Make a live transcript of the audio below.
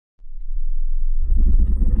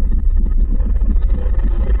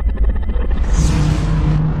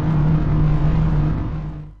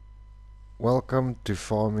welcome to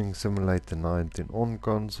Farming Simulator 19 on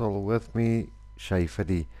console with me,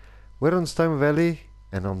 Withered. We're on Stone Valley,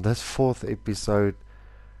 and on this fourth episode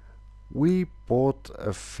we bought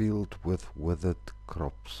a field with withered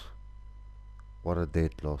crops. What a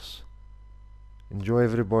dead loss. Enjoy,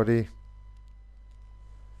 everybody.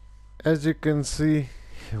 As you can see,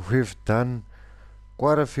 we've done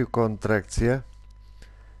quite a few contracts here.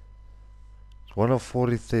 One of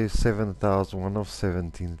 47,000, one of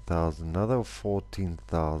 17,000, another of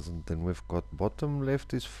 14,000, then we've got bottom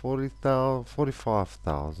left is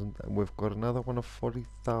 45,000, and we've got another one of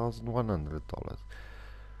 $40,100.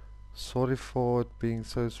 Sorry for it being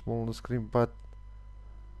so small on the screen, but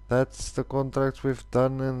that's the contracts we've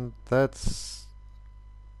done and that's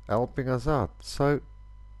helping us out. So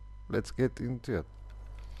let's get into it.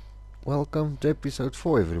 Welcome to episode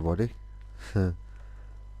 4, everybody.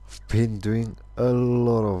 I've been doing a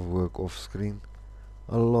lot of work off screen,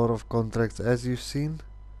 a lot of contracts as you've seen.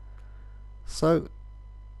 So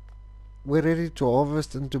we're ready to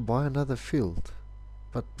harvest and to buy another field.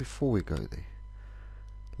 But before we go there,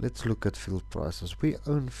 let's look at field prices. We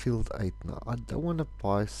own field 8 now. I don't want to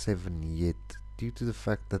buy 7 yet due to the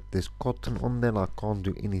fact that there's cotton on there and I can't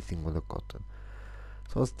do anything with the cotton.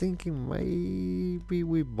 So I was thinking maybe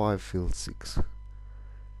we buy field 6.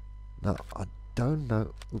 Now I don't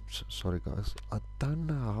know, oops, sorry guys, I don't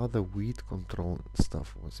know how the weed control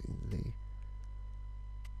stuff was in there.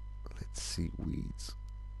 Let's see, weeds.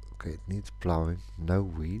 Okay, it needs plowing, no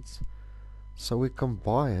weeds. So we can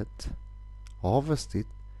buy it, harvest it,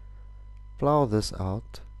 plow this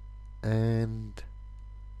out and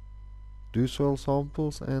do soil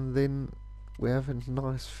samples, and then we have a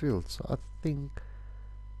nice field. So I think,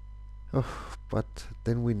 but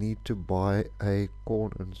then we need to buy a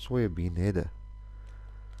corn and soybean header.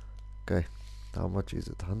 Okay, how much is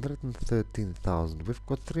it? 113,000. We've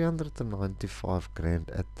got 395 grand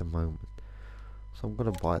at the moment, so I'm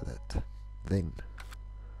gonna buy that. Then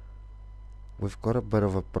we've got a bit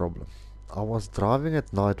of a problem. I was driving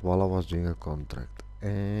at night while I was doing a contract,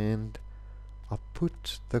 and I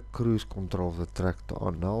put the cruise control of the tractor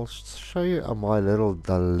on. Now I'll show you my little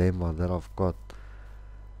dilemma that I've got.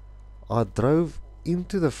 I drove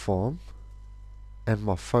into the farm and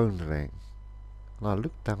my phone rang. And I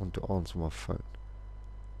looked down to answer my phone,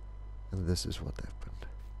 and this is what happened.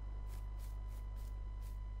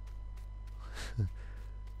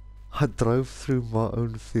 I drove through my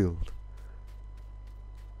own field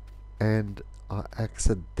and I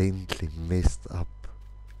accidentally messed up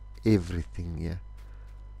everything here.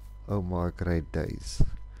 Oh my great days.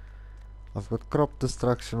 I've got crop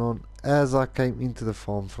destruction on. As I came into the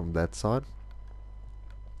farm from that side,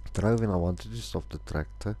 drove in, I wanted to stop the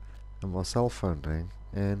tractor, and my cell phone rang,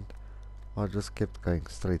 and I just kept going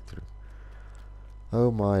straight through. Oh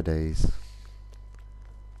my days.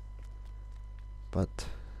 But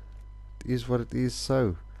it is what it is.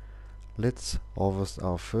 So let's harvest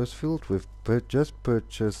our first field. We've just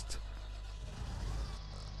purchased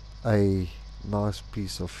a nice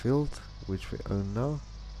piece of field which we own now.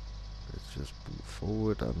 Let's just move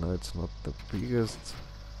forward. I know it's not the biggest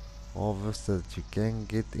harvester that you can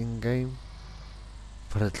get in game,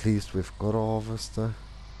 but at least we've got a harvester.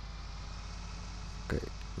 Okay,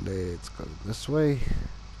 let's go this way.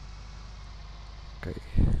 Okay,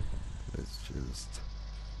 let's just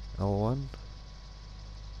L1.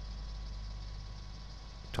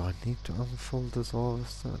 Do I need to unfold this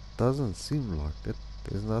harvester? It doesn't seem like it.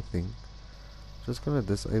 There's nothing. Just gonna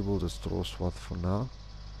disable the straw swath for now.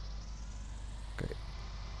 Okay,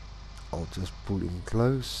 I'll just pull in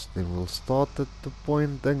close, then we'll start at the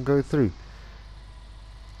point and go through.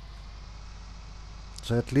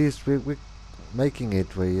 So at least we're making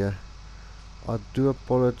headway here. I do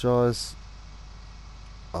apologize.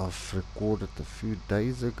 I've recorded a few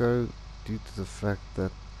days ago due to the fact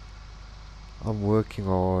that I'm working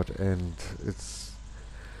hard and it's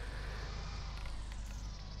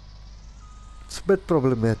a bit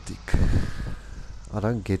problematic. I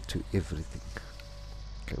don't get to everything.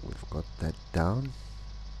 Okay, we've got that down.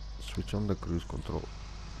 Switch on the cruise control.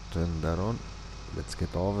 Turn that on. Let's get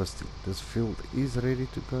harvesting. This field is ready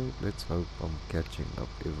to go. Let's hope I'm catching up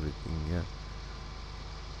everything here.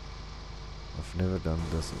 I've never done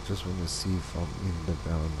this. I just want to see if I'm in the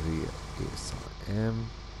boundary. Yes, I am.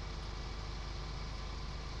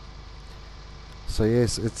 So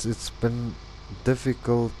yes, it's been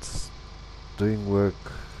difficult doing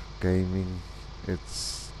work, gaming.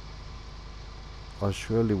 I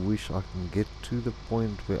surely wish I can get to the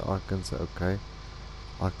point where I can say, okay,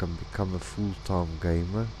 I can become a full-time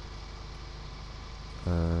gamer.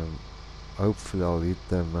 hopefully I'll hit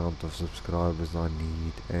the amount of subscribers I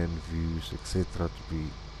need and views, etc. to be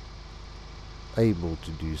able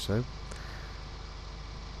to do so.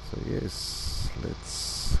 So yes,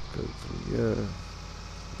 let's go through here,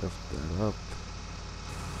 lift that up.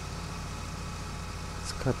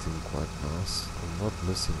 It's cutting quite nice, I'm not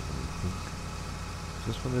missing anything.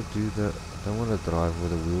 Just want to do I don't want to drive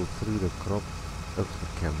with the wheel through the crop of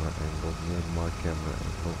the camera angle, me and my camera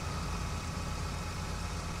angle.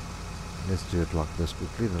 Let's do it like this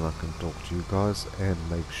quickly, then I can talk to you guys and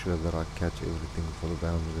make sure that I catch everything for the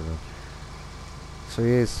boundary run. So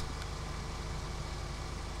yes,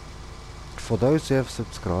 for those who have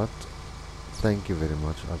subscribed, thank you very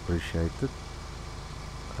much, I appreciate it.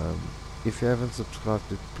 If you haven't subscribed,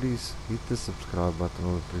 please hit the subscribe button,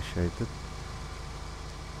 I'll appreciate it.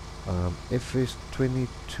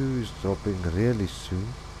 FS19 is dropping really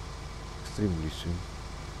soon, extremely soon.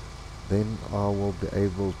 Then I will be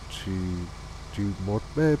able to do mod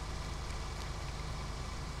map.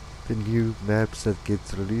 The new maps that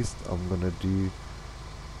gets released, I'm gonna do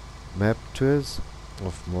map tours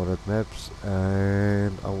of modded maps,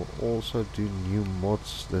 and I will also do new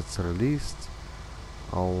mods that's released.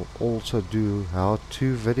 I'll also do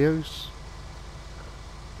how-to videos.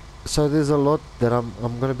 So there's a lot that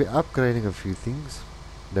I'm gonna be upgrading a few things,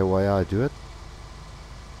 the way I do it.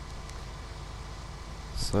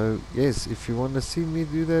 So yes, if you want to see me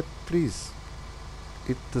do that, please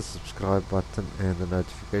hit the subscribe button and the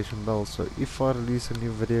notification bell, so if I release a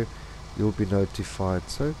new video you'll be notified.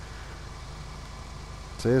 So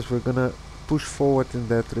yes, we're gonna push forward in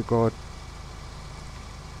that regard.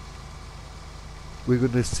 We're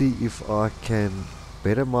gonna see if I can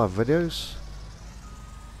better my videos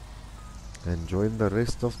and join the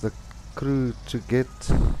rest of the crew to get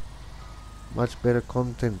much better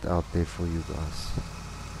content out there for you guys.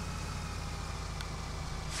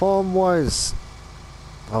 Farm wise,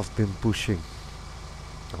 I've been pushing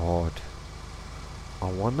hard. I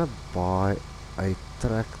wanna buy a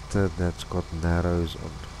tractor that's got narrows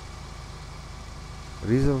on.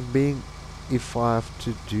 Reason being, if I have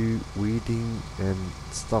to do weeding and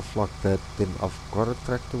stuff like that, then I've got a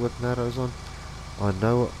tractor with narrows on. I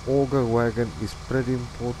know an auger wagon is pretty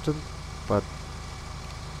important, but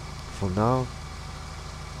for now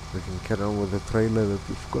we can carry on with the trailer that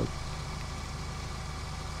we've got.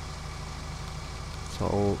 So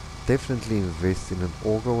I'll definitely invest in an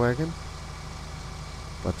auger wagon,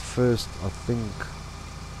 but first I think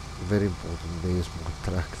very important, there's my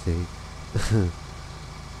truck there.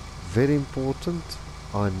 Very important,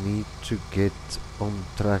 I need to get on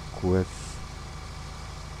track with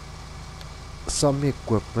some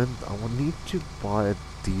equipment. I will need to buy a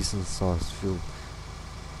decent sized field.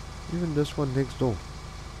 Even this one next door.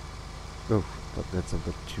 Oh, but that's a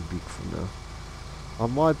bit too big for now. I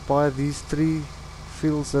might buy these 3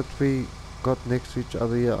 fields that we got next to each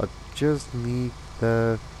other here. I just need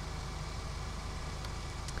the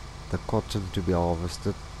cotton to be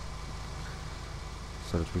harvested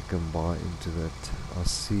so that we can buy into that. I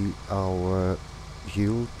see our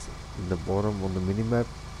yield in the bottom on the mini-map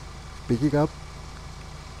picking up.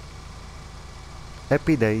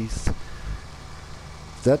 Happy days.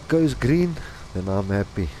 If that goes green, then I'm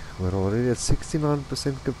happy. We're already at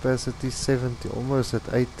 69% capacity, 70, almost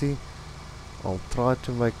at 80. I'll try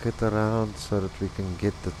to make it around so that we can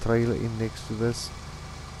get the trailer in next to this.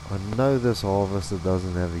 I know this harvester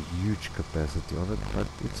doesn't have a huge capacity on it, but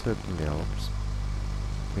it certainly helps.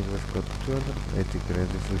 I mean, we've got 280 grand.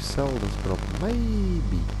 If we sell this crop,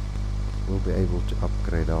 maybe we'll be able to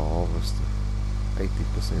upgrade our harvester.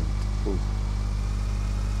 80%. Ooh.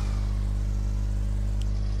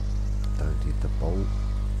 Don't hit the pole.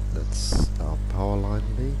 That's our power line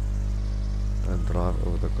there. Don't drive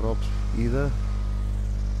over the crops either.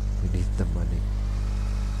 We need the money.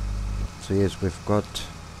 So yes, we've got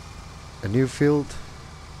a new field.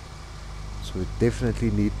 So we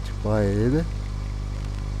definitely need to buy a header.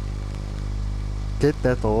 Get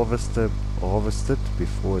that harvested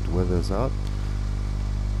before it withers out.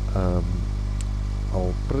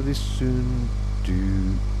 I'll pretty soon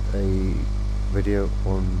do a video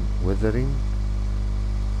on withering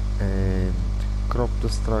and crop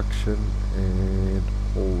destruction and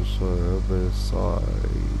also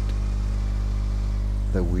herbicide,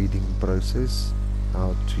 the weeding process,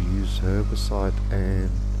 how to use herbicide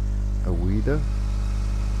and a weeder.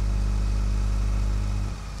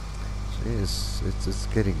 So yes, it's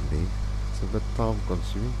getting there. It's a bit time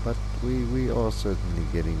consuming, but we are certainly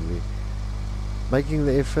getting there. Making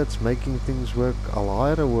the efforts, making things work. I'll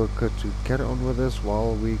hire a worker to carry on with us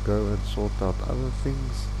while we go and sort out other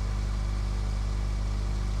things.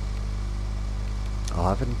 I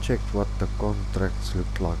haven't checked what the contracts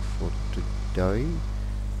look like for today.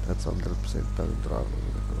 That's 100% don't drive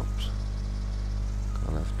over the crops.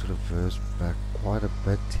 I'll have to reverse back quite a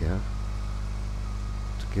bit here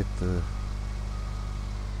to get the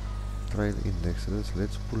trail index to this.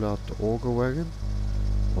 Let's pull out the auger wagon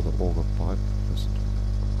or the auger pipe. Switch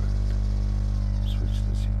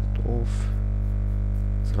this unit off.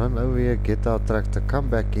 Let's run over here, get our tractor, come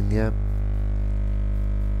back in here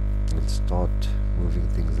and start moving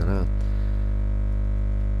things around.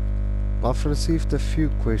 I've received a few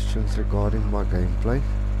questions regarding my gameplay.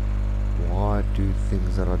 Why do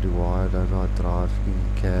things that I do? Why don't I drive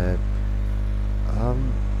in cab?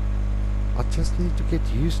 I just need to get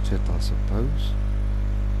used to it, I suppose.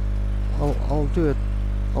 I'll do it.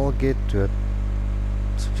 I'll get to it.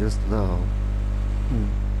 It's just now.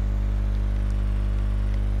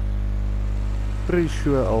 Pretty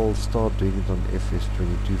sure I'll start doing it on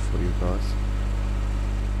FS19 for you guys.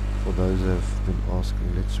 For those who have been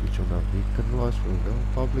asking, let's switch on our beacon lights. We'll go on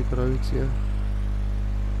public roads here.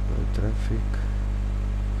 No traffic.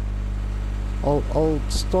 I'll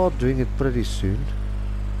start doing it pretty soon.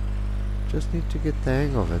 Just need to get the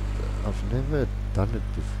hang of it. I've never done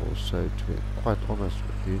it before, so to be quite honest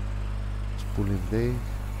with you, let's pull in there.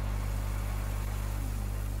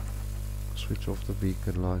 Switch off the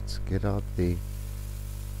beacon lights. Get out there.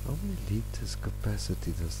 How many liters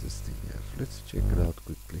capacity does this thing have? Let's check it out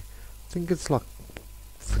quickly. I think it's like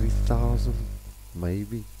 3,000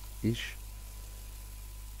 maybe ish.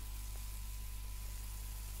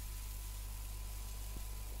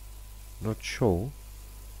 Not sure.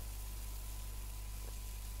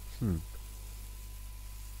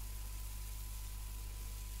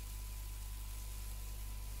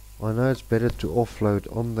 I know it's better to offload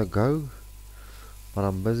on the go, but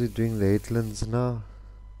I'm busy doing the headlands now.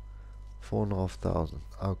 4,500.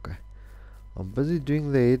 Okay, I'm busy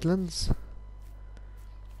doing the headlands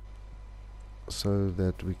so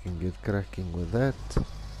that we can get cracking with that.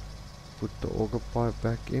 Put the auger pipe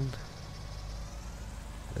back in.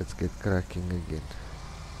 Let's get cracking again.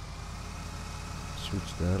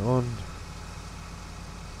 Switch that on.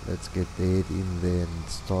 Let's get the head in there and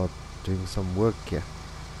start doing some work here.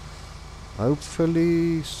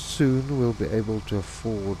 Hopefully soon we'll be able to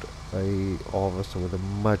afford a harvester with a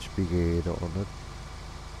much bigger header on it.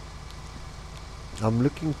 I'm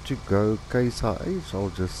looking to go case high, so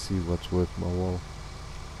I'll just see what's worth my while.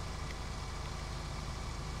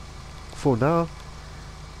 For now,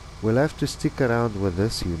 we'll have to stick around with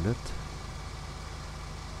this unit.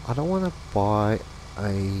 I don't want to buy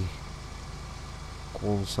a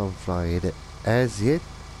corn sunflower header as yet,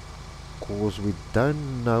 because we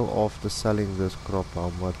don't know after selling this crop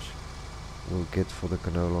how much we'll get for the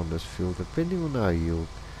canola on this field, depending on our yield.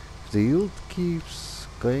 If the yield keeps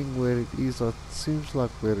going where it is, it seems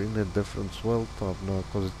like we're in a different soil type now,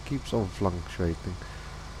 because it keeps on fluctuating.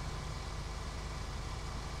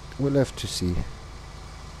 We'll have to see.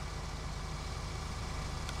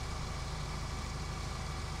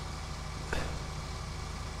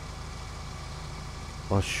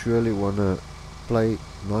 I surely want to play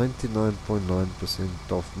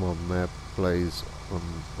 99.9% of my map plays on,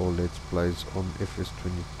 or let's plays on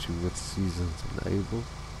FS19 with seasons enabled,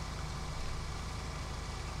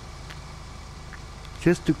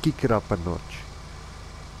 just to kick it up a notch.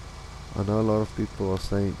 I know a lot of people are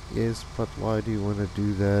saying, yes, but why do you want to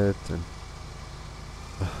do that? And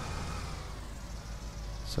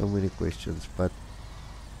so many questions, but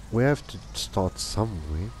we have to start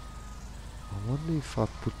somewhere. I wonder if I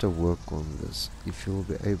put a work on this, if you'll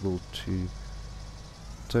be able to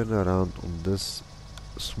turn around on this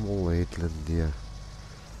small headland here.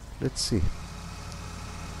 Let's see.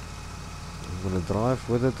 I'm gonna drive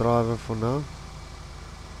with a driver for now,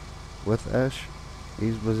 with Ash.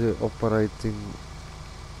 He's busy operating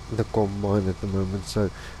the combine at the moment,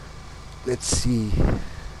 so let's see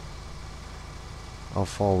how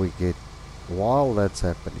far we get. While that's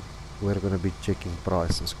happening, we're gonna be checking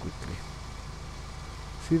prices quickly.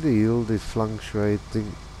 See, the yield is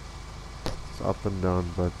fluctuating, it's up and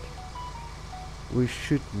down, but we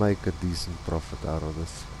should make a decent profit out of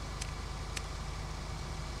this.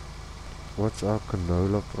 What's our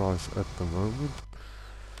canola price at the moment?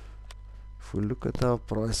 If we look at our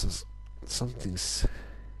prices, something's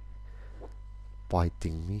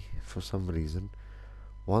biting me for some reason.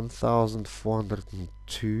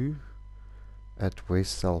 1,402 at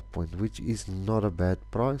West Sell Point, which is not a bad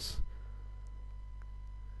price.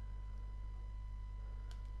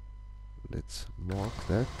 Let's mark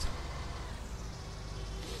that.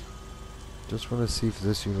 Just want to see if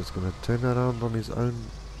this unit's going to turn around on his own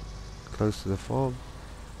close to the farm.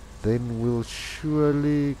 then we'll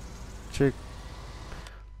surely check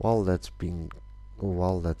while that's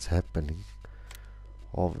happening.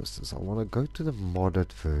 Harvesters. I want to go to the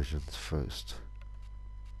modded versions first.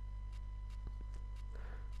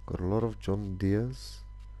 Got a lot of John Deere's.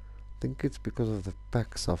 I think it's because of the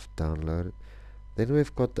packs I've downloaded. Then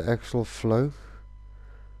we've got the actual flow.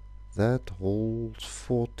 That holds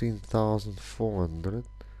 14,400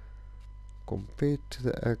 compared to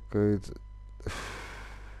the Accodes.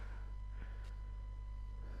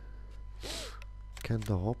 Can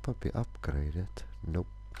the hopper be upgraded? Nope.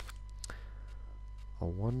 I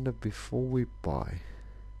wonder before we buy,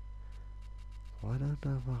 I don't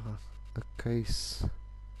have a case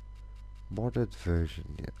modded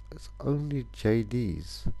version yet. It's only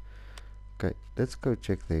JD's. Okay, let's go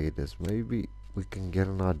check the headers. Maybe we can get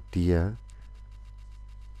an idea.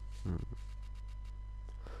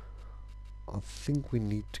 I think we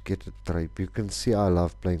need to get a drape. You can see I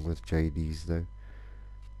love playing with JD's though.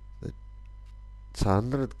 It's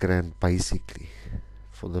 100 grand basically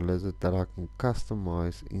for the lizard that I can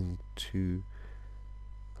customize into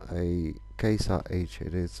a Case IH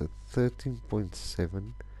header. It's a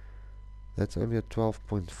 13.7. That's only a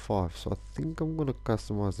 12.5, so I think I'm gonna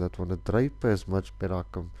customize that one. The draper is much better. I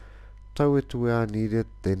can tow it to where I need it,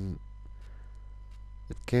 then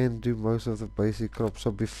it can do most of the basic crops.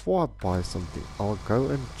 So before I buy something, I'll go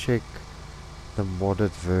and check the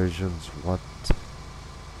modded versions, what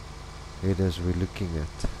headers we're looking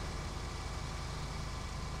at,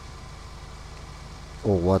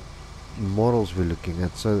 or what models we're looking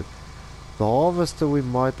at. So the harvester we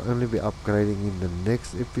might only be upgrading in the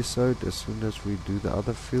next episode. As soon as we do the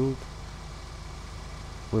other field,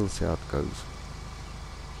 we'll see how it goes.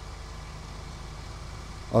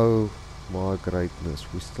 Oh my greatness,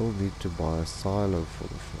 we still need to buy a silo for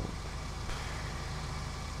the farm.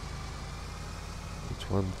 It's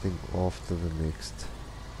one thing after the next,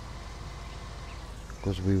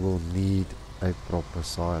 because we will need a proper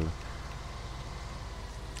silo.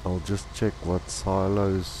 I'll just check what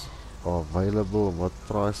silos are available and what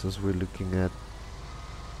prices we're looking at.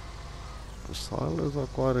 The silos are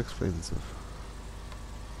quite expensive.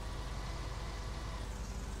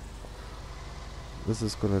 This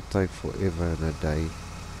is gonna take forever and a day.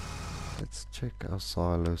 Let's check our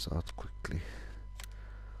silos out quickly.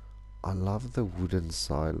 I love the wooden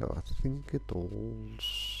silo. I think it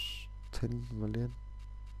holds 10 million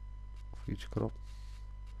of each crop.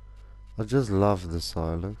 I just love the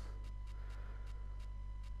silo.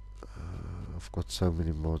 I've got so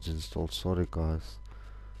many mods installed. Sorry guys.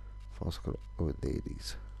 Fast crop. Oh, there it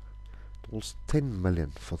is. It holds 10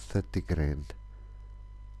 million for 30 grand.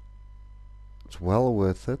 It's well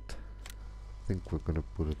worth it. I think we're gonna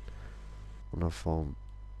put it on our farm.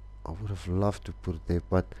 I would have loved to put it there,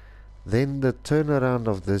 but then the turnaround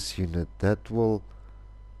of this unit, that will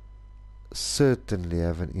certainly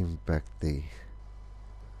have an impact there.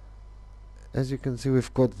 As you can see,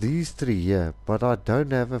 we've got these three here, but I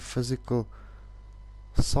don't have a physical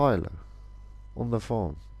silo on the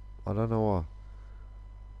farm. I don't know why.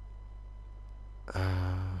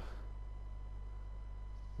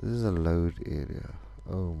 This is a load area.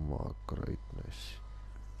 Oh my greatness.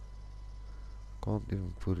 Can't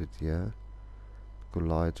even put it here.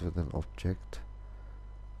 Collides with an object.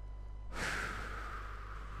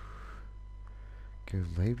 Can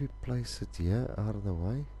we maybe place it here out of the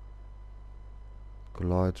way?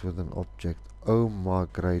 Collides with an object. Oh my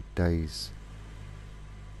great days.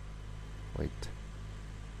 Wait.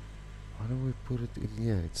 Why don't we put it in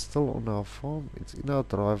here? It's still on our farm. It's in our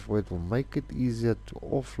driveway. It will make it easier to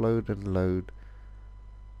offload and load.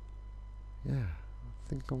 Yeah, I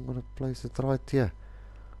think I'm gonna place it right here.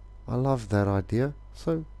 I love that idea.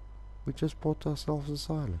 So we just bought ourselves a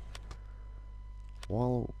silo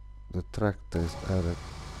while the tractor is at it.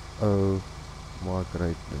 Oh my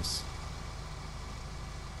greatness.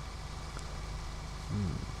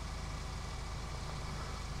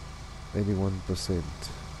 81%.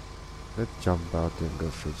 Let's jump out and go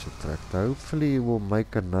fetch a tractor. Hopefully he will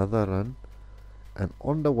make another run, and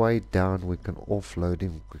on the way down we can offload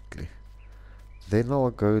him quickly. Then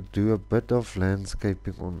I'll go do a bit of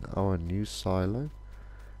landscaping on our new silo.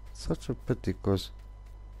 Such a pity, because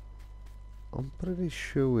I'm pretty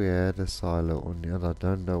sure we had a silo on here and I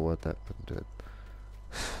don't know what happened to it.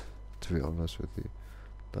 To be honest with you,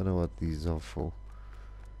 don't know what these are for.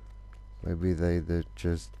 Maybe they're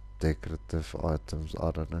just decorative items,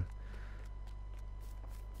 I don't know.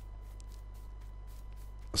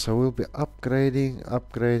 So we'll be upgrading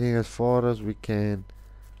as far as we can.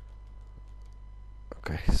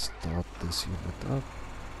 Okay, start this unit up.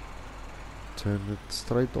 Turn it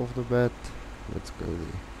straight off the bat. Let's go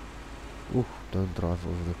there. Ooh, don't drive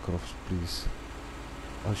over the crops, please.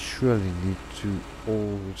 I surely need to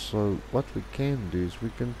also... What we can do is we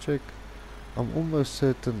can check. I'm almost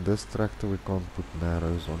certain this tractor we can't put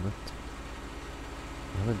narrows on it.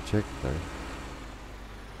 I haven't checked though.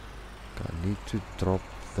 I need to drop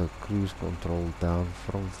the cruise control down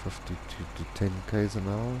from 52 to 10 k's an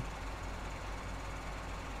hour.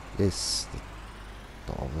 Yes,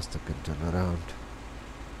 the harvester can turn around.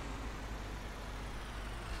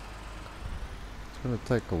 It's gonna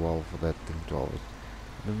take a while for that thing to harvest.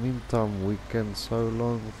 In the meantime, we can so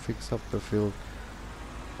long fix up the field.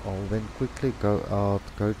 I'll then quickly go out,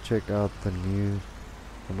 go check out the new,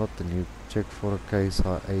 well not the new, check for a case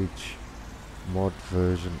IH mod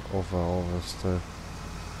version of a harvester.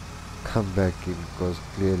 Come back in because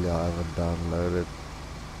clearly I haven't downloaded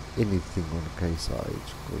anything on Case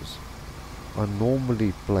IH because I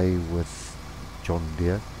normally play with John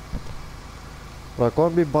Deere. But I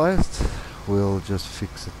can't be biased, we'll just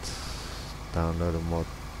fix it. Download a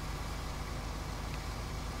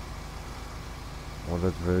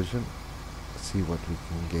modded version, see what we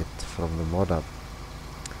can get from the mod up.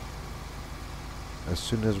 As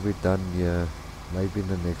soon as we're done here, maybe in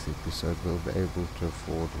the next episode we'll be able to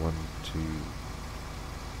afford one to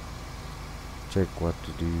check what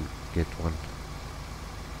to do, get one.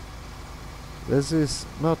 This is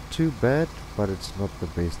not too bad, but it's not the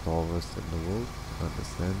best harvest in the world, I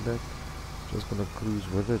understand that. Just gonna cruise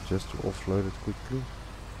with it just to offload it quickly.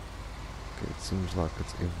 Okay, it seems like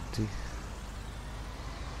it's empty.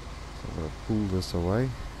 So I'm gonna pull this away.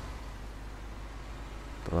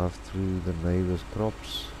 Drive through the neighbor's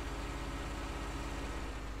crops.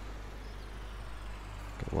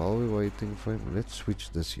 Okay, while we're waiting for him, let's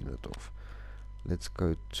switch this unit off. Let's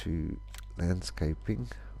go to landscaping.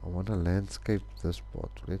 I want to landscape this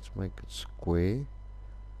part. Let's make it square.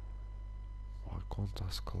 Why can't I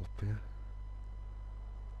sculpt here?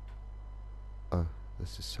 Oh,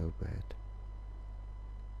 this is so bad.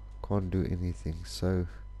 Can't do anything, so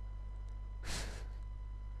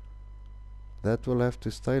that will have to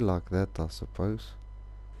stay like that, I suppose.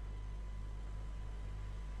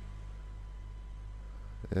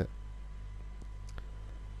 Yeah.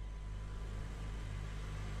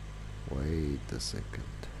 Wait a second.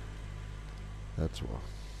 That's why.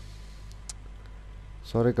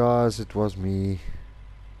 Sorry guys, it was me.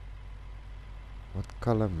 What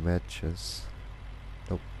color matches?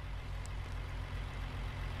 Nope.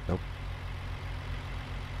 Nope.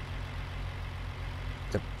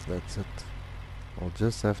 Yep, that's it. I'll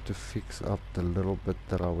just have to fix up the little bit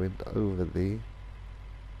that I went over there.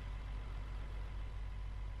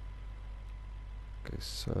 Okay,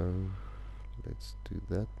 so let's do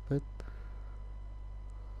that bit.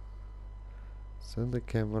 Send the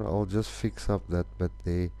camera. I'll just fix up that bit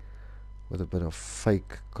there with a bit of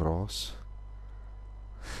fake grass.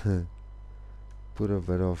 Put a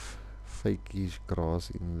bit of fakeish grass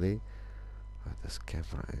in there. Oh, this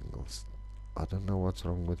camera angles. I don't know what's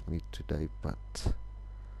wrong with me today, but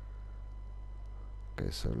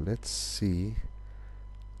okay, so let's see.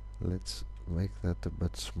 Let's make that a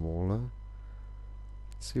bit smaller.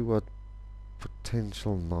 Let's see what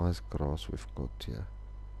potential nice grass we've got here.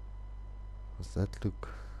 Does that look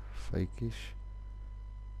fakeish?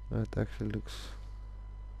 No, it actually looks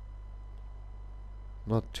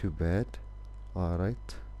not too bad.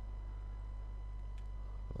 Alright.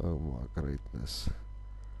 Oh my greatness.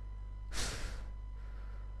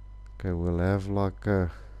 Okay, we'll have like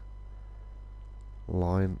a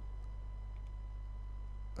line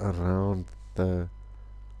around the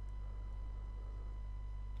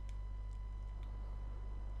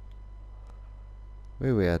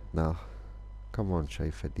where we at now? Come on,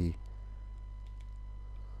 Schaefer D.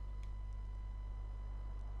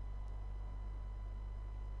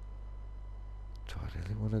 Do I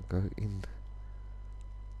really want to go in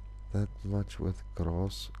that much with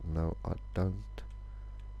grass? No, I don't.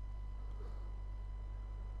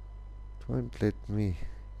 It won't let me.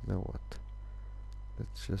 You know what?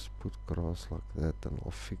 Let's just put grass like that and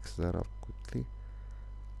I'll fix that up quickly.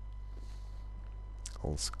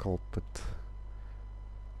 I'll sculpt it.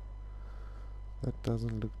 That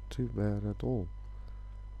doesn't look too bad at all.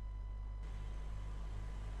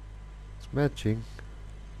 It's matching.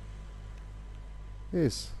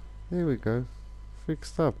 Yes, there we go.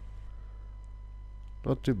 Fixed up.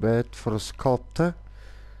 Not too bad for a sculptor.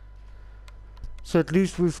 So at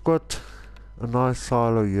least we've got a nice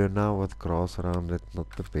silo here now with grass around it. Not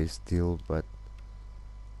the best deal, but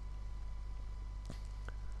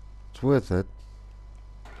it's worth it.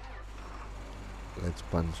 Let's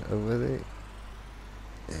punch over there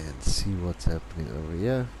and see what's happening over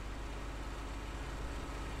here.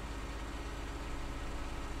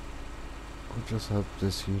 Just hope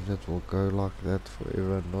this unit will go like that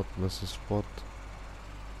forever and not miss a spot.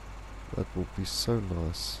 That will be so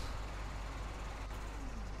nice.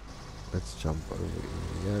 Let's jump over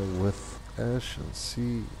here with Ash and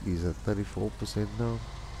see he's at 34% now.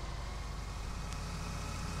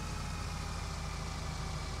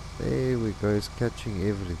 There we go, he's catching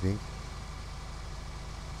everything.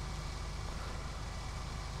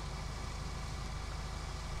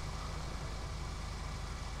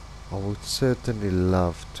 I would certainly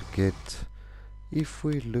love to get, if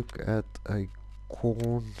we look at a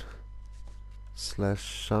corn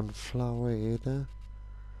slash sunflower header.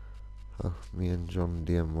 Oh, me and John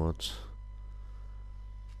Deere mods.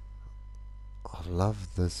 I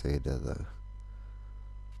love this header though.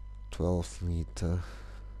 12 meter.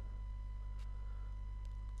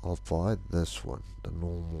 I'll buy this one, the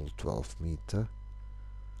normal 12 meter.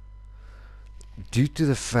 Due to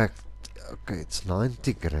the fact, okay, it's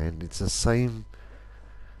 90 grand, it's the same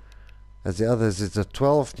as the others. It's a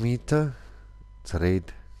 12 meter, it's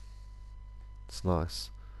red, it's nice.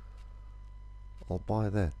 I'll buy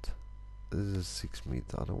that. This is 6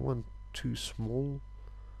 meter, I don't want too small.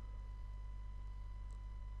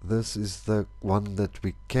 This is the one that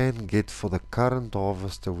we can get for the current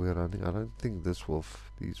harvester we're running. I don't think this will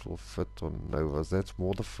these will fit on Novas. That's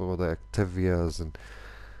more for the Activias and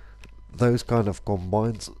those kind of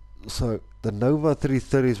combines. So the Nova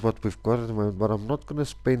 330 is what we've got at the moment, but I'm not going to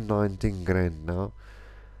spend 19 grand now.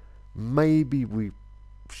 Maybe we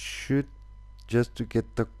should, just to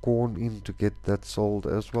get the corn in, to get that sold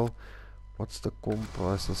as well. What's the corn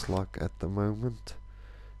prices like at the moment?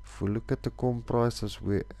 If we look at the corn prices,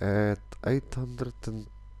 we're at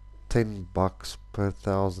 810 bucks per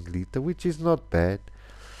 1,000 liter, which is not bad.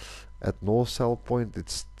 At North Sell Point,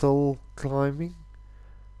 it's still climbing.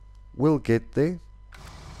 We'll get there.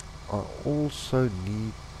 I also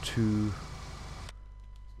need to,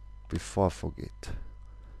 before I forget,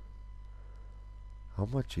 how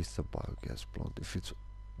much is the biogas plant? If it's,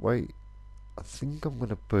 wait, I think I'm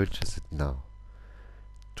gonna purchase it now.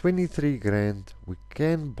 23 grand, we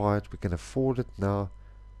can buy it, we can afford it now.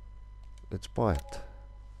 Let's buy it.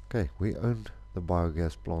 Okay, we own the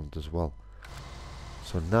biogas plant as well.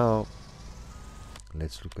 So now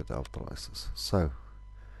let's look at our prices. So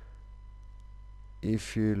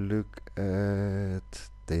if you look at,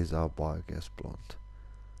 there's our biogas plant.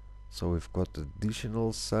 So we've got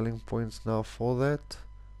additional selling points now for that.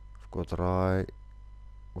 We've got rye,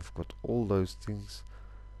 we've got all those things.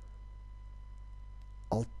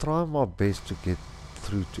 I'll try my best to get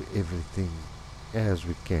through to everything as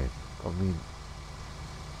we can. I mean,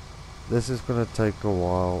 this is gonna take a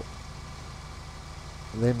while.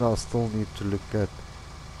 Then I'll still need to look at,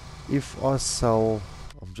 if I sell,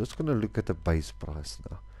 I'm just gonna look at the base price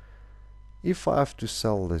now. If I have to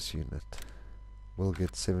sell this unit, we'll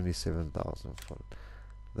get 77,000 for it.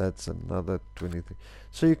 That's another 23.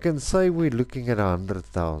 So you can say we're looking at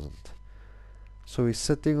 100,000. So we're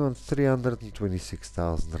sitting on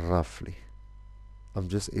 326,000 roughly. I'm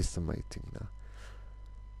just estimating now.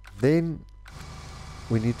 Then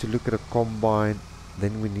we need to look at a combine.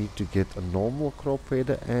 Then we need to get a normal crop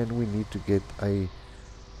header, and we need to get a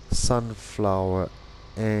sunflower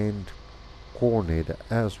and corn header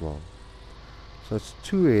as well. So it's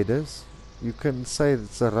 2 headers. You can say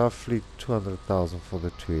it's a roughly 200,000 for the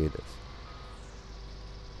 2 headers.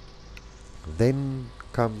 Then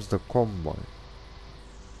comes the combine.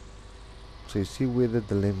 So you see where the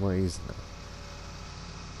dilemma is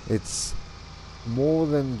now. It's more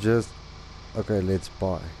than just, okay, let's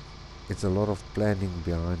buy. It's a lot of planning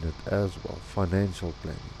behind it as well, financial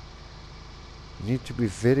planning. You need to be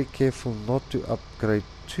very careful not to upgrade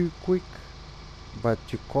too quick, but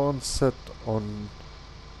you can't sit on,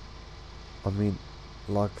 I mean,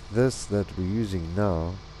 like this that we're using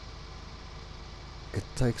now. It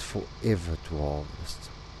takes forever to harvest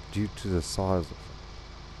due to the size of it.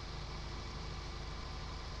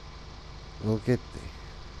 We'll get there.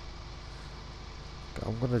 Okay,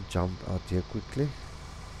 I'm gonna jump out here quickly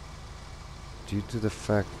due to the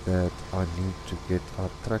fact that I need to get our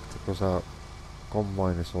tractor, because our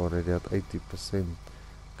combine is already at 80%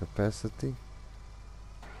 capacity.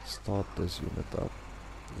 Start this unit up.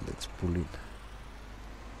 Let's pull in.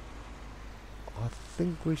 I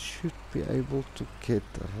think we should be able to get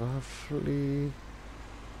roughly,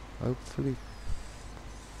 hopefully,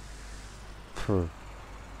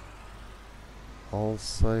 I'll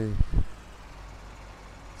say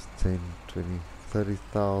it's 10, 20,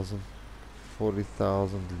 30,000,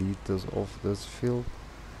 40,000 liters of this field.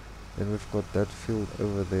 Then we've got that field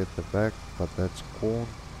over there at the back, but that's corn.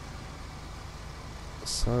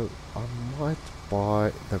 So I might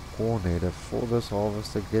buy the corn header for this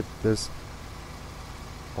harvester, get this,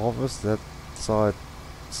 harvest that side,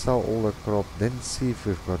 sell all the crop, then see if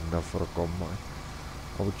we've got enough for a combine.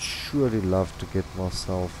 I would surely love to get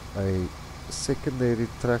myself a secondary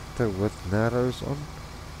tractor with narrows on.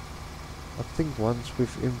 I think once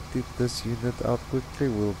we've emptied this unit out quickly,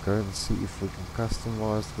 we'll go and see if we can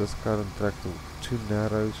customize this current tractor to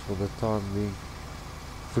narrows for the time being.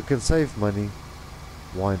 If we can save money,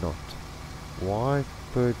 why not? Why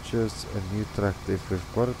purchase a new tractor if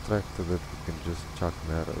we've got a tractor that we can just chuck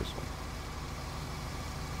narrows on?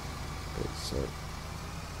 Okay, so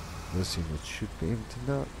this unit should be empty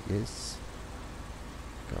now. Yes.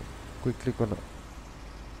 Okay, I'm quickly gonna...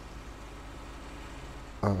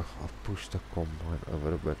 Oh, I've pushed the combine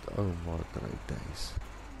over a bit. Oh my great days.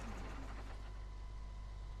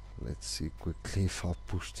 Let's see quickly if I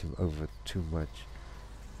pushed him over too much,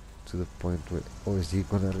 to the point where, or is he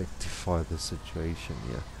gonna rectify the situation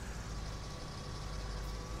here?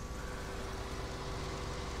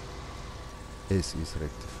 Yes, he's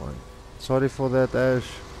rectifying. Sorry for that, Ash.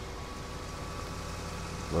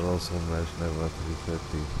 But also Ash never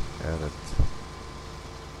 330 added.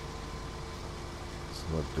 It's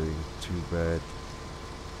not doing too bad.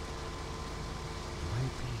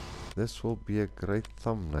 Maybe this will be a great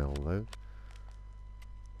thumbnail though.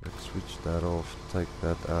 Let's switch that off, take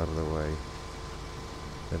that out of the way.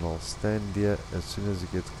 Then I'll stand here as soon as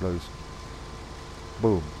it gets close.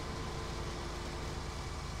 Boom.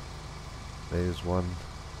 There's one.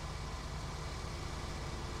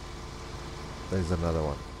 There's another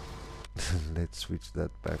one. Let's switch that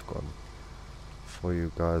back on. For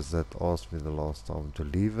you guys that asked me the last time to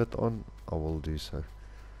leave it on, I will do so.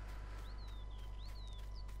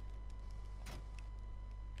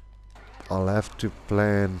 I'll have to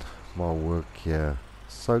plan my work here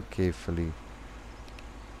so carefully.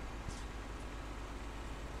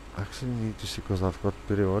 I actually need to see, because I've got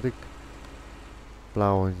periodic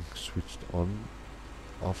plowing switched on,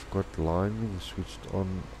 I've got liming switched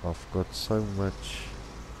on, I've got so much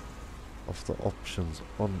of the options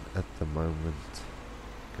on at the moment.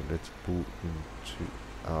 Okay, let's pull into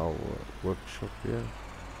our workshop here.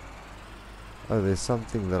 Oh, there's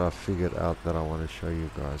something that I figured out that I want to show you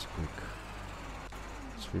guys quick.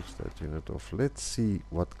 Switch that unit off. Let's see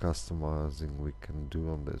what customizing we can do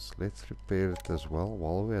on this. Let's repair it as well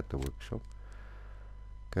while we're at the workshop.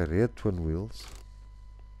 Okay, rear twin wheels.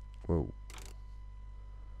 Whoa.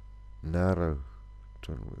 Narrow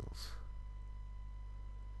twin wheels.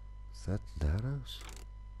 Is that narrows?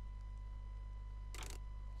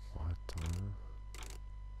 White tire.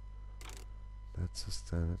 That's a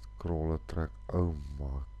standard crawler truck. Oh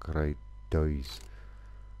my great days.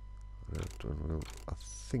 Rear twin wheels. I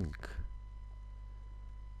think.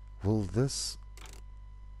 Will this...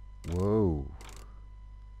 Whoa.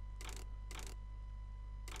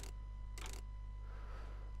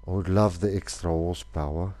 I would love the extra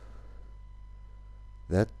horsepower.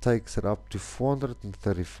 That takes it up to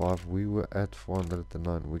 435. We were at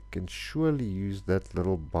 409. We can surely use that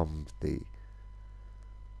little bump there.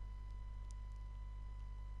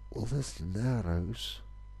 Will this narrows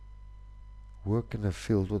work in a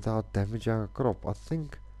field without damaging a crop? I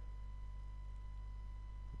think.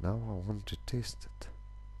 Now I want to test it.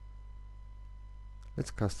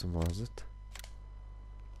 Let's customize it.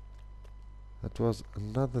 That was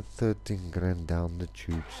another 13 grand down the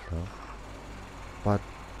tubes now. But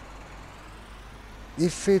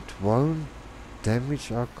if it won't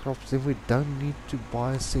damage our crops, then we don't need to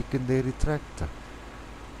buy a secondary tractor.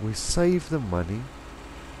 We save the money.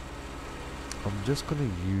 I'm just going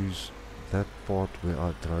to use that part where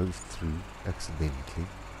I drove through accidentally.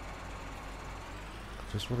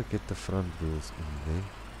 I just want to get the front wheels in there.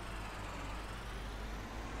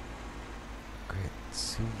 Okay, it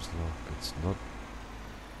seems like it's not.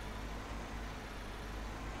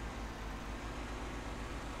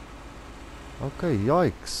 Okay,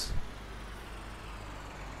 yikes.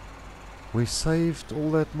 We saved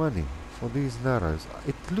all that money for these narrows.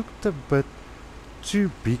 It looked a bit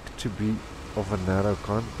too big to be of a narrow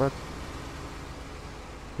kind, but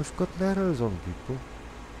we've got narrows on, people.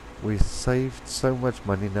 We saved so much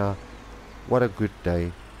money now. What a good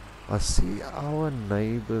day. I see our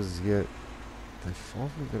neighbors here. They're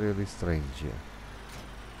farming really strange here.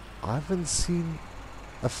 I haven't seen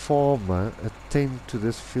a farmer attend to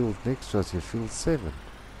this field next to us here, field 7.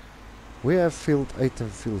 We have field 8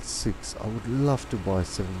 and field 6. I would love to buy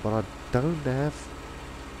 7, but I don't have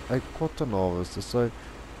a cotton harvester, so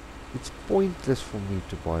it's pointless for me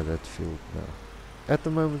to buy that field now. At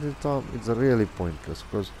the moment in time, it's really pointless,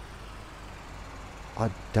 because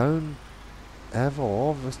I don't have a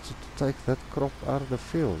harvester to take that crop out of the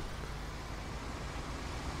field.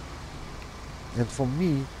 And for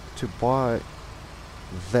me to buy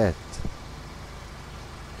that,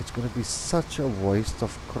 it's going to be such a waste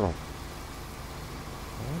of crop.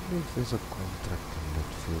 I wonder if there's a contract in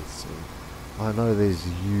that field soon. I know there's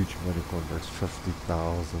huge money contracts,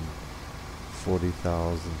 50,000,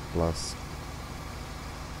 40,000 plus.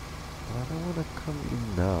 But I don't want to come in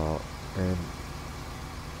now and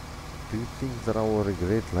do things that I will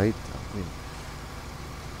regret later. I mean,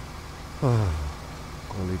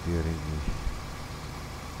 golly dearie me.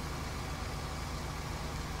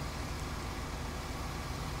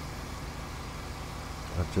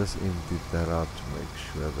 I just emptied that out to make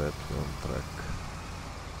sure that we're on track.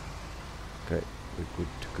 Okay, we're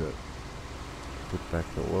good to go. Put back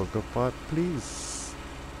the auger pipe, please.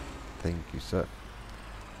 Thank you, sir.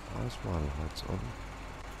 Why's my lights on?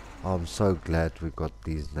 I'm so glad we got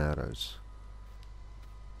these narrows.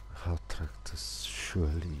 Our tractor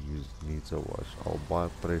surely needs a wash. I'll buy a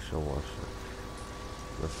pressure washer.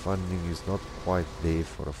 The funding is not quite there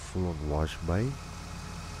for a full-on wash bay.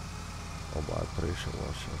 I'll buy a pressure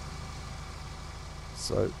washer.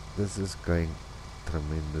 So this is going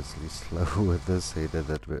tremendously slow with this header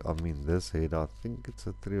that this header, I think it's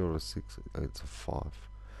a 3 or a 6, it's a 5.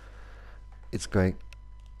 It's going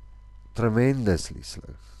tremendously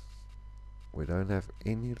slow. We don't have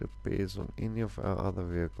any repairs on any of our other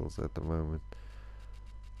vehicles at the moment.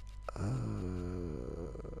 And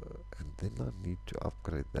then I need to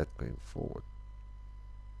upgrade that going forward.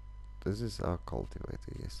 This is our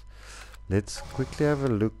cultivator, yes. Let's quickly have a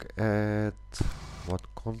look at what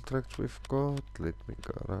contracts we've got. Let me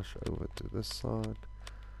go rush over to this side.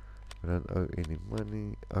 We don't owe any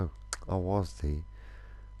money. Oh, I was there.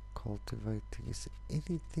 Cultivating. Is there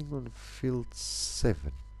anything on field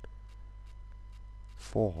 7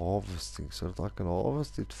 for harvesting so that I can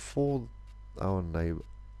harvest it for our neighbor?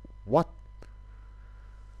 What?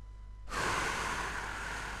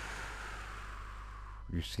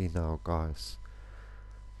 You see now, guys,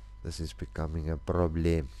 this is becoming a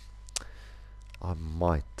problem. I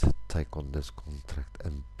might take on this contract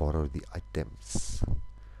and borrow the items.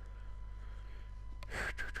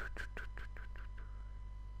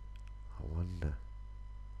 I wonder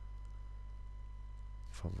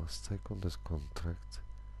if I must take on this contract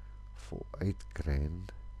for 8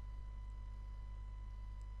 grand,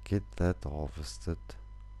 get that harvested,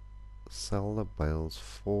 sell the bales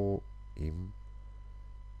for him,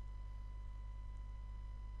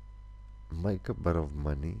 make a bit of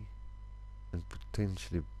money, and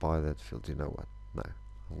potentially buy that field. You know what? No,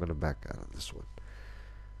 I'm gonna back out of this one.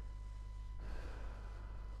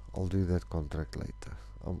 I'll do that contract later.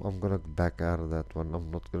 I'm gonna back out of that one. I'm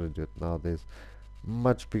not gonna do it now. There's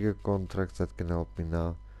much bigger contracts that can help me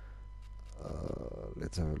now.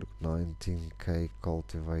 Let's have a look. 19k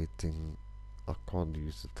cultivating. I can't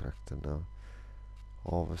use the tractor now.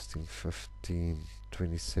 Harvesting 15,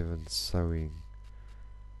 27 sowing.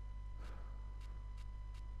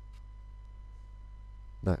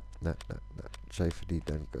 No. JFD,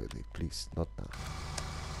 don't go there, please. Not now.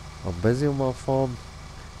 I'm busy on my farm.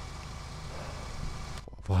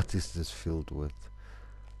 What is this filled with?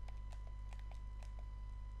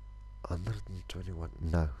 121.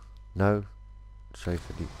 No.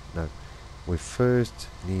 JFD, no. We first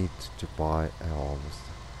need to buy a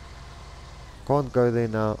harvester. Can't go there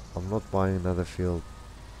now. I'm not buying another field.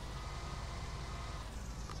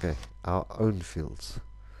 Okay, our own fields.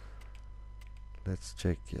 Let's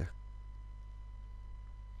check here.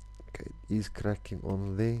 Okay, he's cracking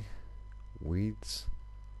on there. Weeds.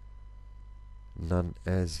 None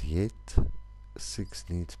as yet. 6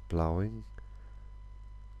 needs plowing.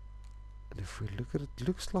 And if we look at it,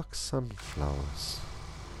 looks like sunflowers.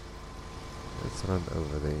 Let's run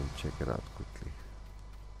over there and check it out quickly.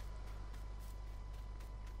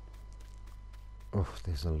 Oh,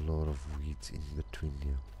 there's a lot of weeds in between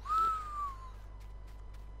here.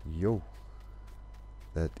 Yo.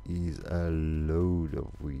 That is a load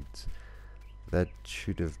of weeds. That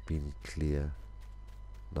should have been clear.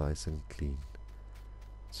 Nice and clean.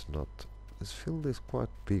 It's not. This field is quite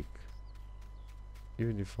big.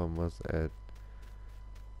 Even if I must add,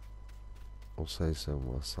 or say so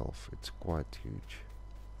myself, it's quite huge.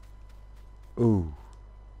 Oh,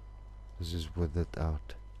 this is withered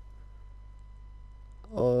out.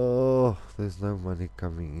 Oh, there's no money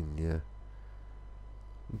coming in here.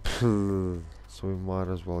 So we might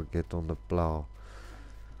as well get on the plow.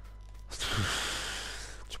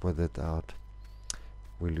 It's withered out.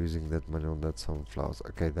 We're losing that money on that sunflowers.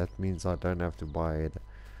 Okay, that means I don't have to buy it.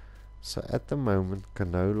 So at the moment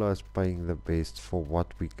canola is paying the best for what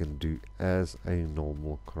we can do as a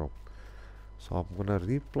normal crop. So I'm gonna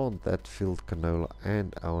replant that field canola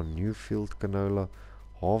and our new field canola,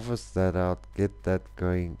 harvest that out, get that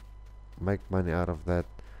going, make money out of that.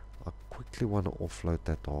 I quickly want to offload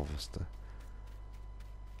that harvester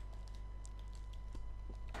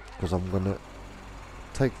because I'm gonna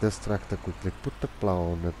take this tractor quickly, put the plow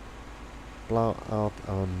on it, plow out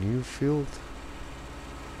our new field.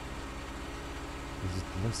 Is it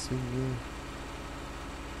missing here?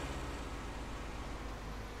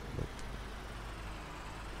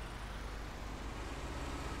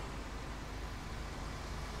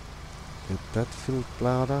 Get that field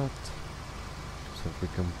plowed out so we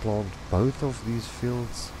can plant both of these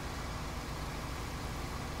fields.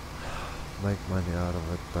 Make money out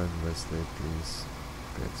of it, don't miss there please.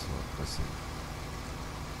 Okay, it's not missing.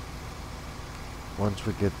 Once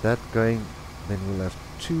we get that going, then we'll have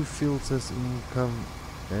 2 fields as income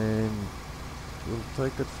and we'll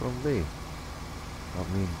take it from there. I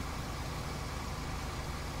mean,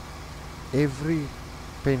 every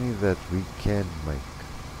penny that we can make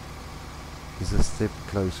is a step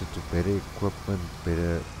closer to better equipment,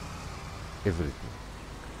 better everything.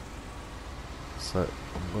 So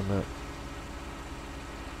I'm gonna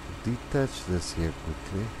detach this here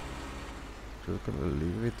quickly. Just gonna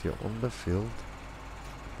leave it here on the field.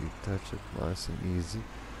 Detach it nice and easy.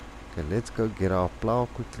 Okay, let's go get our plow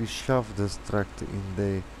quickly, shove this tractor in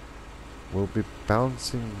there. We'll be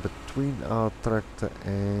bouncing between our tractor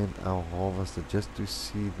and our harvester just to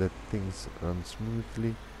see that things run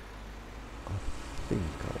smoothly. I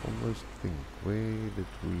almost think, where did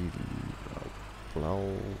we leave our plow?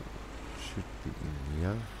 Should be in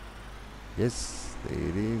here. Yes, there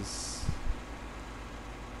it is.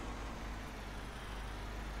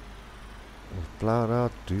 We'll plow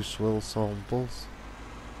out, do swell samples.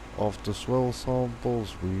 After swell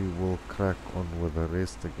samples, we will crack on with the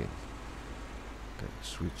rest again. Okay,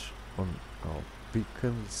 switch on our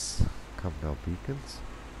beacons. Come now, beacons.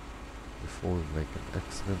 Before we make an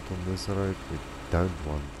accident on this road, we don't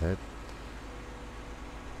want that.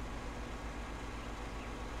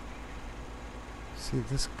 See,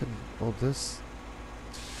 this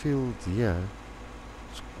field here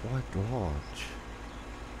is quite large.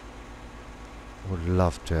 Would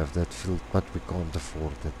love to have that field, but we can't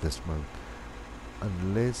afford it at this moment.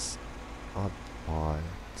 Unless I buy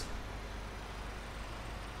it.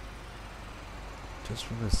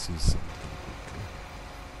 Just want to see something quickly.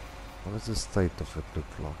 What does the state of it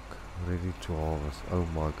look like? Ready to harvest. Oh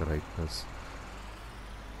my greatness.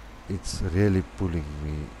 It's really pulling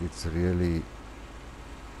me. It's really...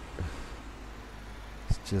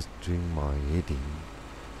 It's just doing my head in.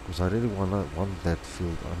 Because I really want that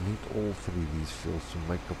field. I need all 3 of these fields to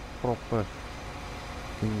make a proper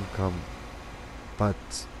income.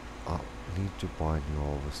 But I need to buy a new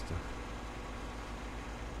harvester.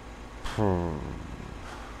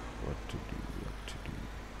 What to do?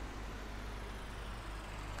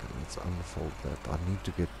 Okay, let's unfold that. I need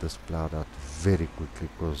to get this plowed out very quickly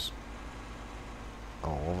because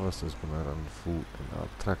our harvester is going to run full and our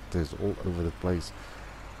tractor is all over the place.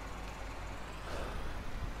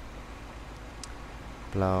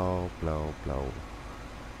 Plow.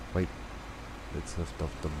 Wait, let's lift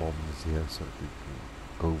off the bombs here so we can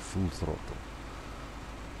go full throttle.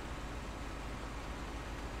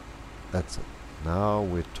 That's it. Now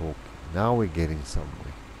we're talking. Now we're getting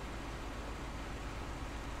somewhere.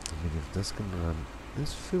 I mean, if this can run...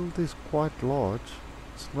 This field is quite large.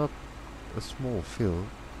 It's not a small field.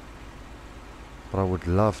 But I would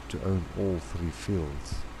love to own all 3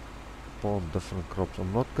 fields. Plant different crops.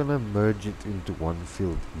 I'm not gonna merge it into one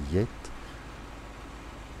field yet.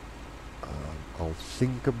 I'll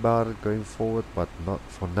think about it going forward, but not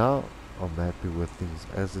for now. I'm happy with things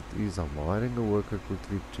as it is. I'm hiring a worker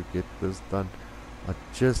quickly to get this done. I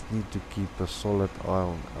just need to keep a solid eye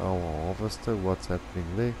on our harvester, what's happening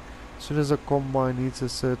there. As soon as a combine needs a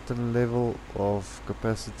certain level of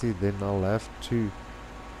capacity, then I'll have to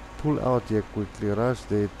pull out here quickly, rush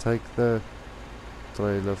there, take the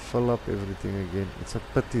trailer, fill up everything again. It's a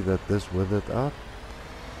pity that this withered out.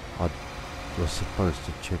 I was supposed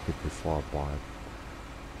to check it before I buy it.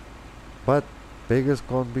 But beggars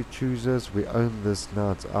can't be choosers. We own this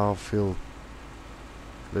now. It's our field.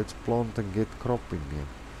 Let's plant and get cropping here.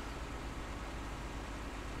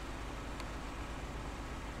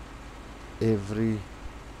 Every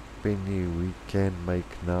penny we can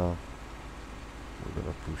make now, we're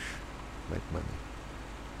gonna push, make money.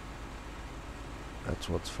 That's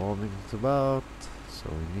what farming is about, so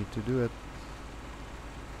we need to do it.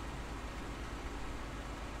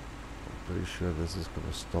 Pretty sure this is going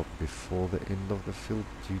to stop before the end of the field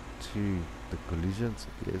due to the collisions.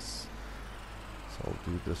 Yes, so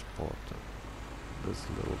I'll do this part, this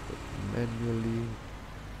little bit manually.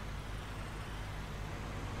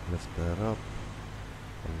 Lift that up.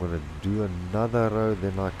 I'm going to do another row,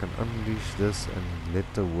 then I can unleash this and let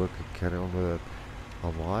the worker carry on with it.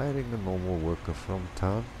 I'm hiring a normal worker from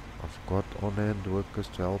town. I've got on-hand workers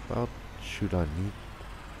to help out should I need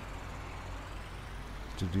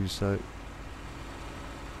to do so.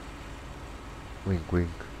 Wink wink.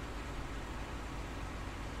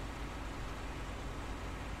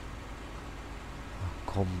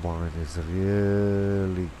 Our combine is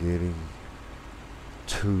really getting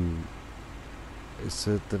to a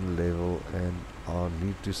certain level, and I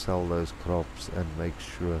need to sell those crops and make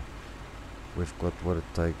sure we've got what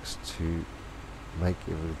it takes to make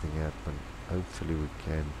everything happen. Hopefully we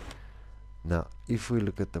can. Now if we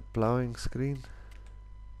look at the plowing screen,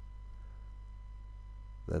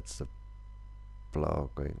 that's the plow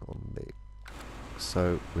going on there.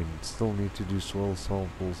 So we still need to do soil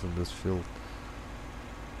samples in this field,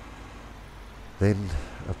 then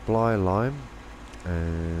apply lime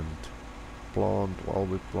and plant. While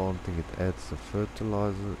we're planting, it adds the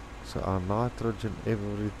fertilizer, so our nitrogen,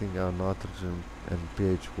 everything, our nitrogen and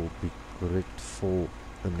pH will be correct for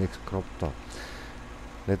the next crop time.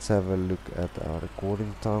 Let's have a look at our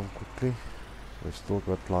recording time quickly. We've still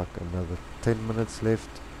got like another 10 minutes left,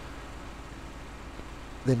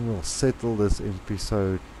 then we'll settle this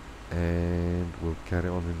episode and we'll carry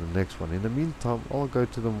on in the next one. In the meantime, I'll go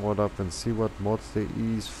to the mod up and see what mods there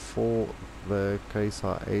is for the Case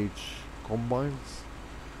IH combines,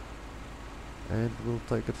 and we'll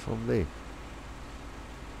take it from there.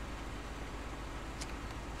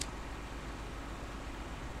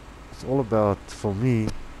 It's all about, for me,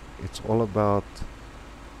 it's all about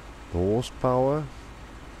the horsepower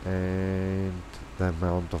and the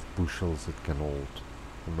amount of bushels it can hold,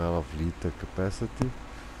 the amount of liter capacity.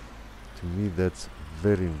 To me that's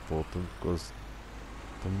very important, because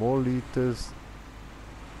the more liters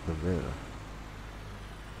the better.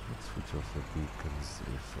 Let's switch off the beacons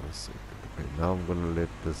there for a second. Okay, now I'm gonna let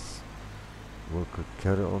this worker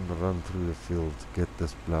carry on the run through the field, get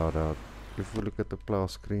this plowed out. If we look at the plow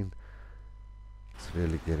screen, it's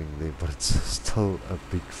really getting there, but it's still a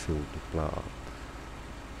big field to plow out.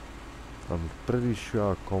 I'm pretty sure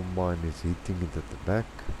our combine is hitting it at the back.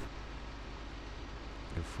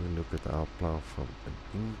 If we look at our plow from an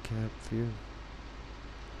in-cab view,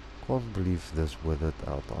 can't believe this withered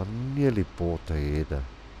out. I nearly bought a header.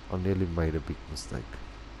 I nearly made a big mistake.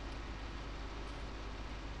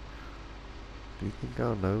 Do you think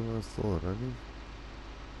our Nova is still running?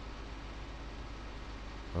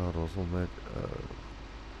 Our Rosselmac,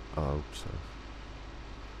 I hope so.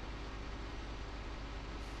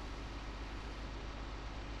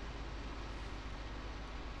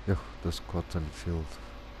 Yeah, this cotton field.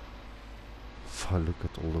 If I look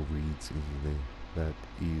at all the weeds in there, that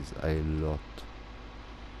is a lot.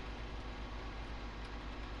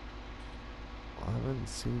 I haven't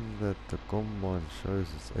seen that the combine shows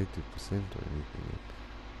it's 80% or anything yet.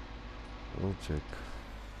 We'll check.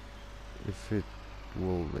 If it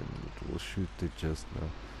will, then it will shoot it just now.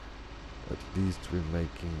 At least we're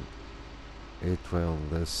making headway on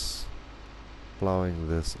this, plowing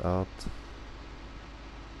this out.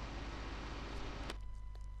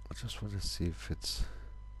 I just want to see if it's...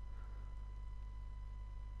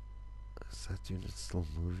 Is that unit still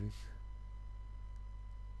moving?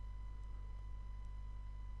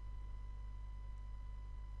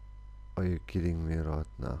 Are you kidding me right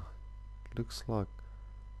now? Looks like...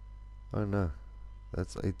 Oh no,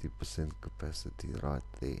 that's 80% capacity right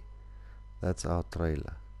there. That's our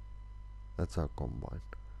trailer. That's our combine.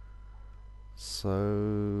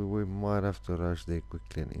 So we might have to rush there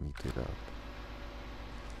quickly and empty it out.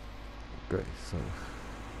 Okay, so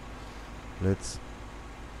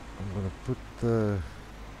I'm gonna put the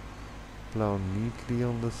plow neatly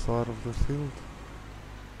on the side of the field.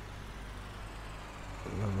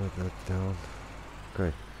 Lower that down.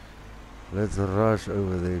 Okay, let's rush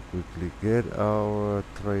over there quickly, get our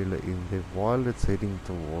trailer in there while it's heading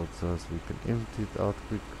towards us. We can empty it out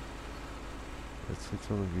quick. Let's switch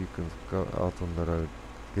on the beacons, go out on the road,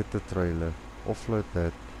 get the trailer, offload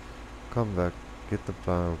that, come back, get the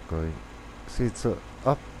plow going. See, it's a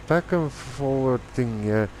back and forward thing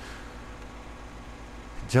here,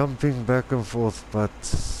 jumping back and forth, but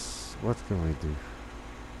what can we do?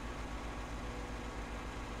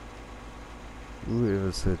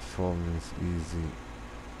 Whoever said farming is easy,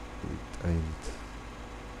 it ain't.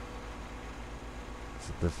 It's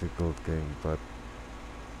a difficult game, but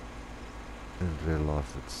in real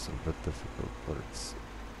life it's a bit difficult, but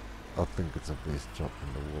I think it's the best job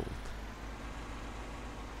in the world.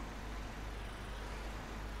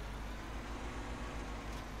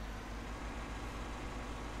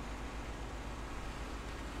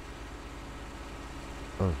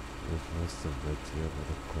 Oh, we've missed a bit here with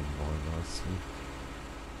the combine, I see.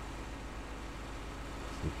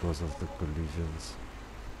 Because of the collisions.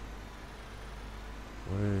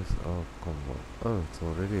 Where's our combine? Oh, it's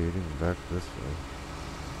already heading back this way.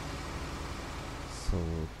 So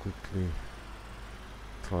we'll quickly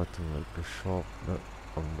try to make a sharp... No,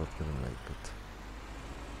 I'm not gonna make it.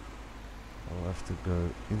 I'll have to go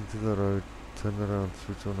into the road, turn around,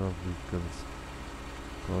 switch on our beacons.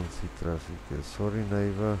 Can't see traffic here. Sorry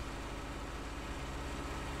neighbor.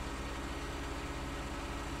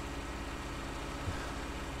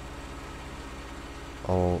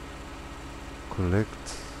 I'll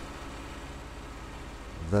collect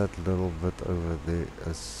that little bit over there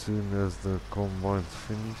as soon as the combine's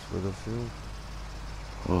finished with the field.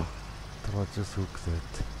 Oh, I'll just hook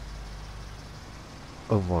that.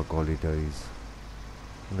 Oh my golly days.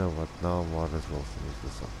 You know what, now I might as well finish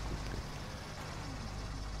this up quickly.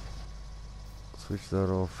 Switch that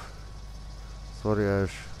off. Sorry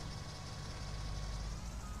Ash.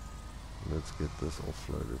 Let's get this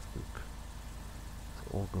offloaded quick. The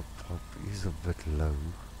auger pipe is a bit low.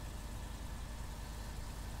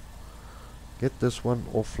 Get this one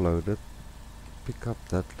offloaded. Pick up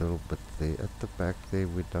that little bit there. At the back there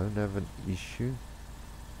we don't have an issue.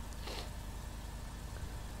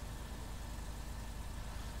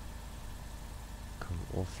 Come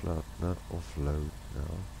offload, not offload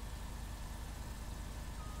now.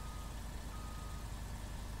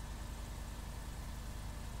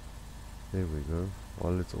 There we go.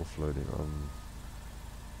 While it's offloading, I'm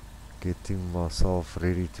getting myself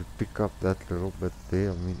ready to pick up that little bit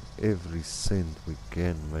there. I mean, every cent we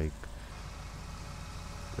can make.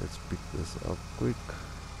 Let's pick this up quick.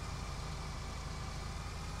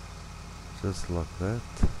 Just like that.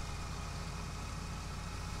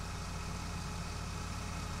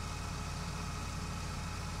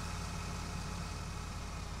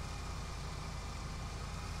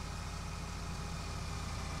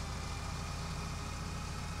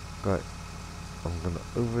 Okay, I'm gonna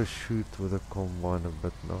overshoot with the combine a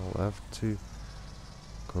bit now. I'll have to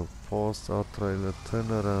go past our trailer,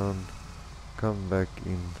 turn around, come back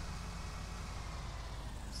in.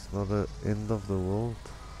 It's not the end of the world.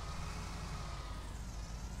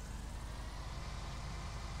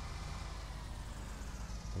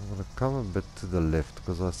 I'm gonna come a bit to the left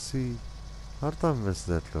because I see, how did I miss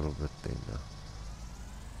that little bit there now?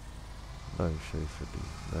 No, Schaefer,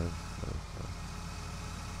 no.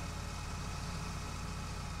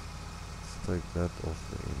 Take that off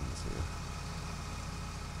the ends here.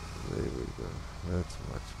 There we go. That's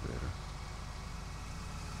much better.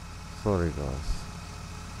 Sorry guys.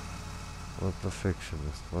 I'm a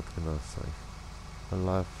perfectionist. What can I say? I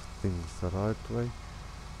like things the right way.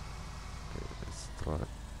 Okay, let's try it.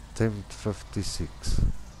 Attempt 56.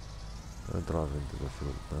 I'll drive into the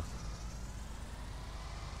field now.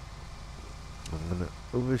 I'm gonna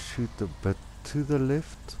overshoot a bit to the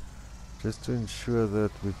left, just to ensure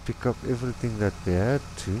that we pick up everything that we had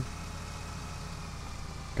to.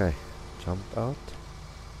 Okay, jump out.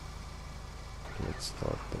 Let's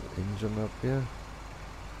start the engine up here.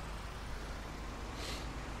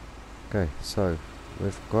 Okay, so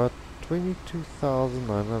we've got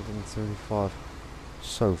 22,975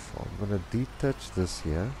 so far. I'm gonna detach this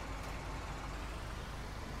here.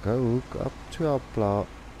 Go hook up to our plow.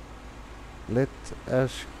 Let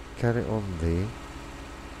Ash carry on there.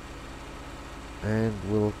 And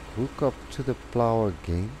we'll hook up to the plow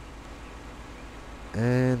again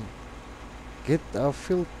and get our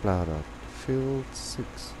field plowed out. Field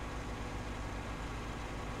 6.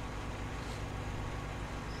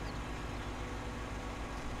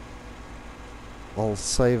 I'll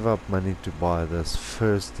save up money to buy this.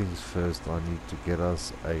 First things first, I need to get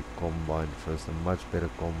us a combine first, a much better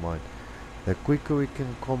combine. The quicker we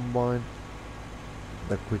can combine,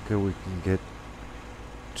 the quicker we can get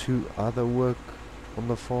to other work on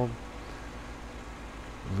the farm.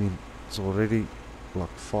 I mean, it's already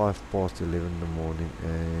like 11:05 in the morning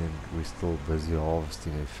and we're still busy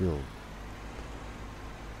harvesting a field.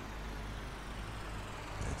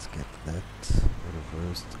 Let's get that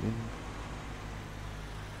reversed in.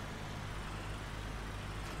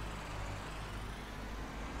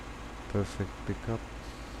 Perfect pickup.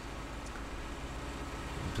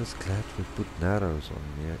 I'm just glad we put narrows on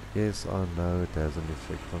here. Yes, I know it has an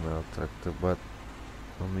effect on our tractor, but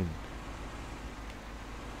I mean,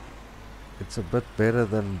 it's a bit better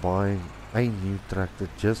than buying a new tractor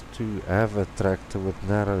just to have a tractor with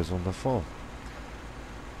narrows on the farm.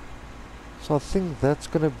 So I think that's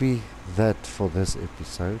gonna be that for this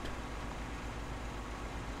episode.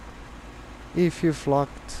 If you've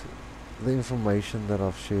liked the information that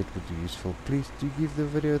I've shared with you useful, please do give the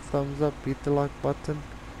video a thumbs up, hit the like button.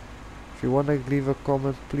 If you want to leave a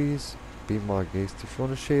comment, please be my guest. If you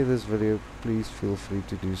want to share this video, please feel free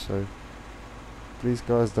to do so. Please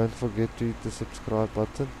guys, don't forget to hit the subscribe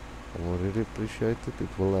button. I will really appreciate it.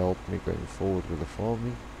 It will help me going forward with the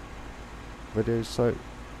farming videos. So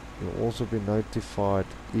you'll also be notified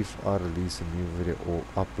if I release a new video or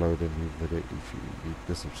upload a new video if you hit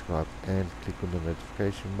the subscribe and click on the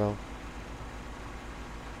notification bell.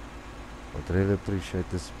 I'd really appreciate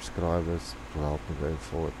the subscribers. It will help me going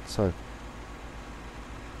forward. So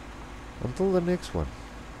until the next one,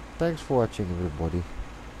 thanks for watching everybody.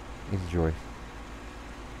 Enjoy.